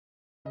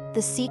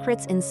The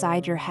Secrets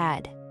Inside Your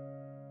Head.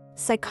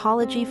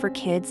 Psychology for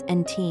Kids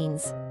and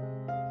Teens.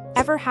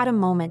 Ever had a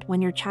moment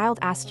when your child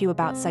asked you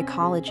about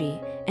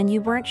psychology and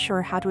you weren't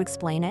sure how to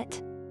explain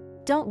it?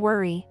 Don't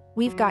worry,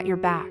 we've got your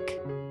back.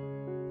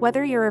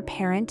 Whether you're a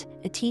parent,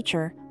 a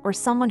teacher, or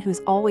someone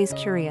who's always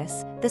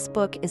curious, this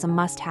book is a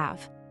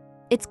must-have.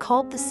 It's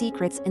called The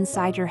Secrets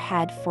Inside Your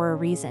Head for a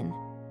reason.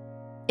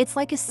 It's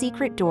like a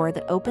secret door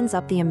that opens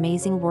up the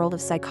amazing world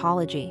of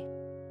psychology.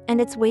 And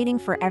it's waiting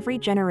for every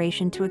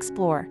generation to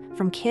explore,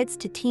 from kids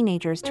to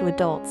teenagers to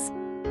adults.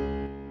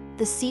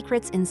 The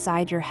Secrets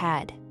Inside Your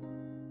Head.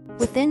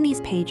 Within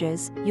these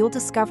pages, you'll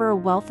discover a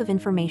wealth of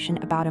information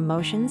about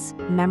emotions,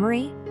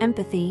 memory,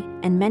 empathy,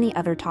 and many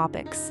other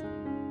topics.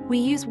 We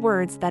use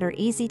words that are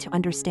easy to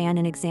understand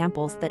and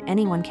examples that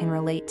anyone can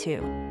relate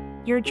to.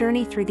 Your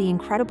journey through the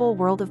incredible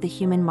world of the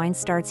human mind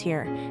starts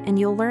here, and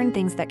you'll learn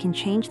things that can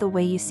change the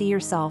way you see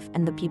yourself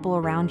and the people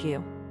around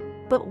you.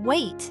 But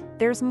wait,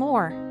 there's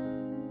more.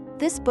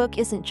 This book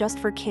isn't just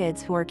for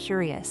kids who are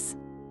curious.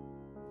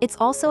 It's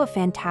also a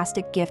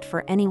fantastic gift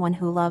for anyone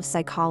who loves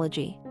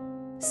psychology.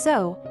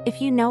 So,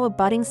 if you know a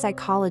budding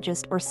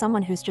psychologist or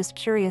someone who's just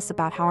curious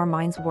about how our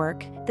minds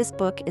work, this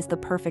book is the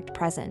perfect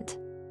present.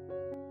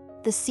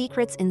 The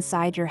Secrets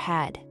Inside Your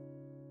Head.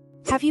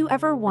 Have you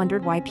ever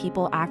wondered why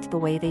people act the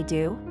way they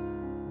do?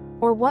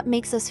 Or what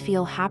makes us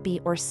feel happy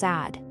or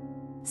sad?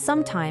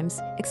 Sometimes,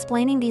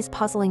 explaining these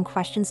puzzling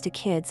questions to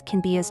kids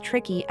can be as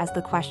tricky as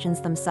the questions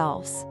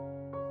themselves.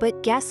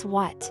 But guess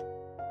what?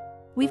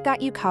 We've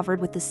got you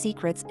covered with The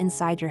Secrets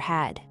Inside Your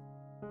Head.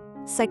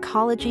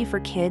 Psychology for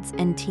Kids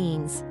and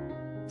Teens.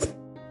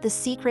 The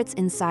Secrets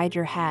Inside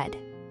Your Head.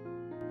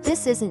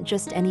 This isn't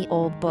just any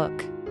old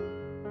book.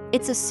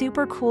 It's a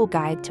super cool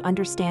guide to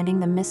understanding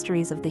the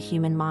mysteries of the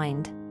human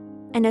mind.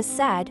 And as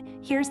said,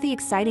 here's the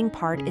exciting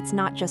part: it's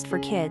not just for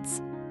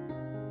kids.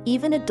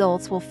 Even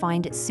adults will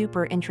find it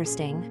super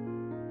interesting.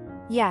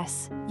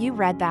 Yes, you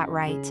read that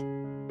right.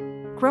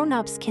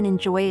 Grown-ups can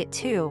enjoy it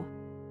too.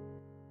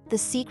 The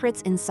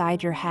Secrets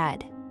Inside Your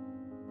Head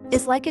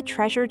is like a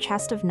treasure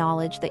chest of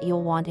knowledge that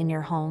you'll want in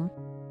your home.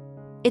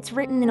 It's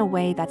written in a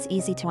way that's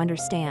easy to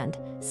understand,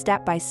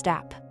 step by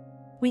step.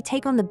 We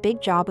take on the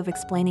big job of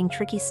explaining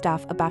tricky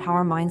stuff about how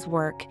our minds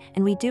work,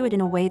 and we do it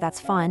in a way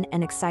that's fun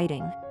and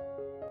exciting.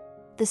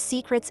 The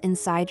Secrets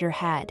Inside Your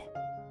Head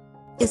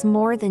is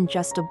more than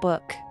just a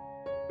book.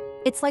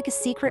 It's like a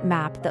secret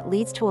map that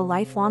leads to a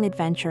lifelong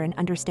adventure in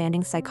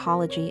understanding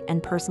psychology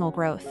and personal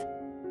growth.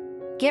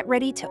 Get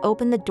ready to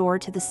open the door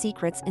to the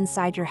secrets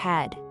inside your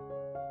head.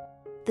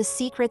 The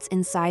Secrets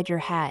Inside Your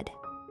Head.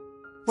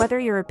 Whether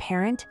you're a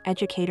parent,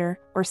 educator,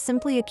 or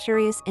simply a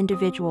curious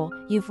individual,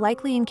 you've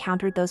likely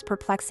encountered those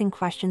perplexing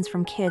questions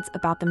from kids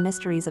about the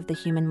mysteries of the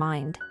human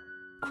mind.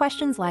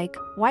 Questions like,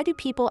 why do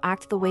people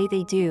act the way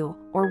they do,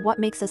 or what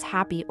makes us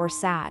happy or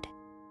sad?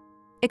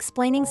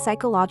 Explaining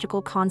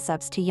psychological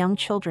concepts to young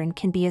children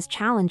can be as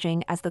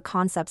challenging as the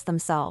concepts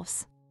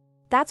themselves.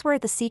 That's where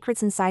The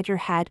Secrets Inside Your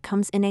Head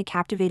comes in, a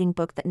captivating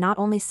book that not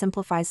only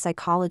simplifies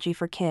psychology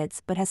for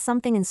kids but has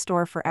something in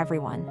store for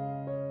everyone.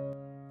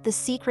 The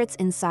Secrets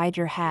Inside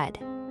Your Head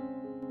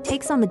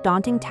takes on the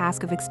daunting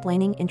task of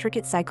explaining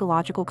intricate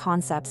psychological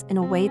concepts in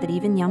a way that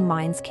even young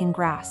minds can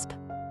grasp.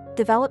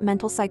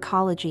 Developmental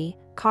psychology,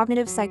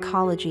 cognitive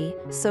psychology,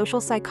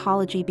 social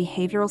psychology,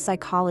 behavioral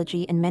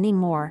psychology, and many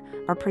more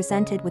are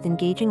presented with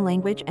engaging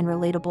language and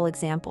relatable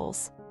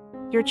examples.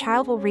 Your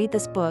child will read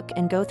this book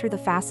and go through the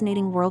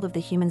fascinating world of the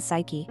human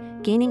psyche,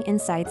 gaining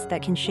insights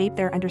that can shape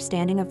their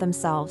understanding of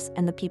themselves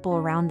and the people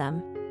around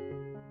them.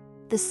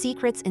 The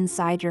Secrets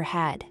Inside Your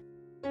Head.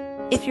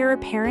 If you're a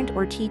parent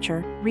or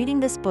teacher, reading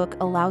this book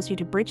allows you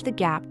to bridge the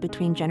gap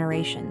between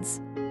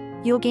generations.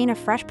 You'll gain a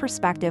fresh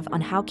perspective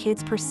on how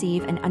kids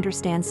perceive and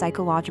understand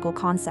psychological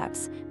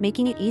concepts,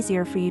 making it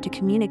easier for you to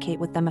communicate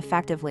with them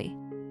effectively.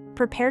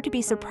 Prepare to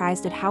be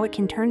surprised at how it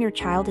can turn your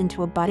child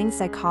into a budding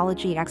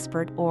psychology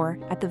expert or,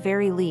 at the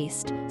very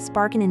least,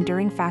 spark an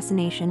enduring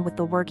fascination with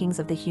the workings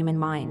of the human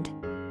mind.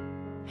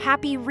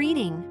 Happy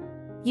reading!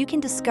 You can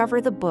discover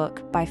the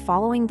book by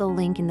following the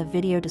link in the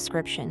video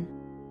description.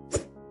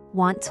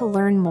 Want to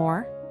learn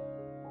more?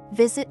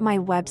 Visit my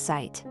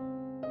website.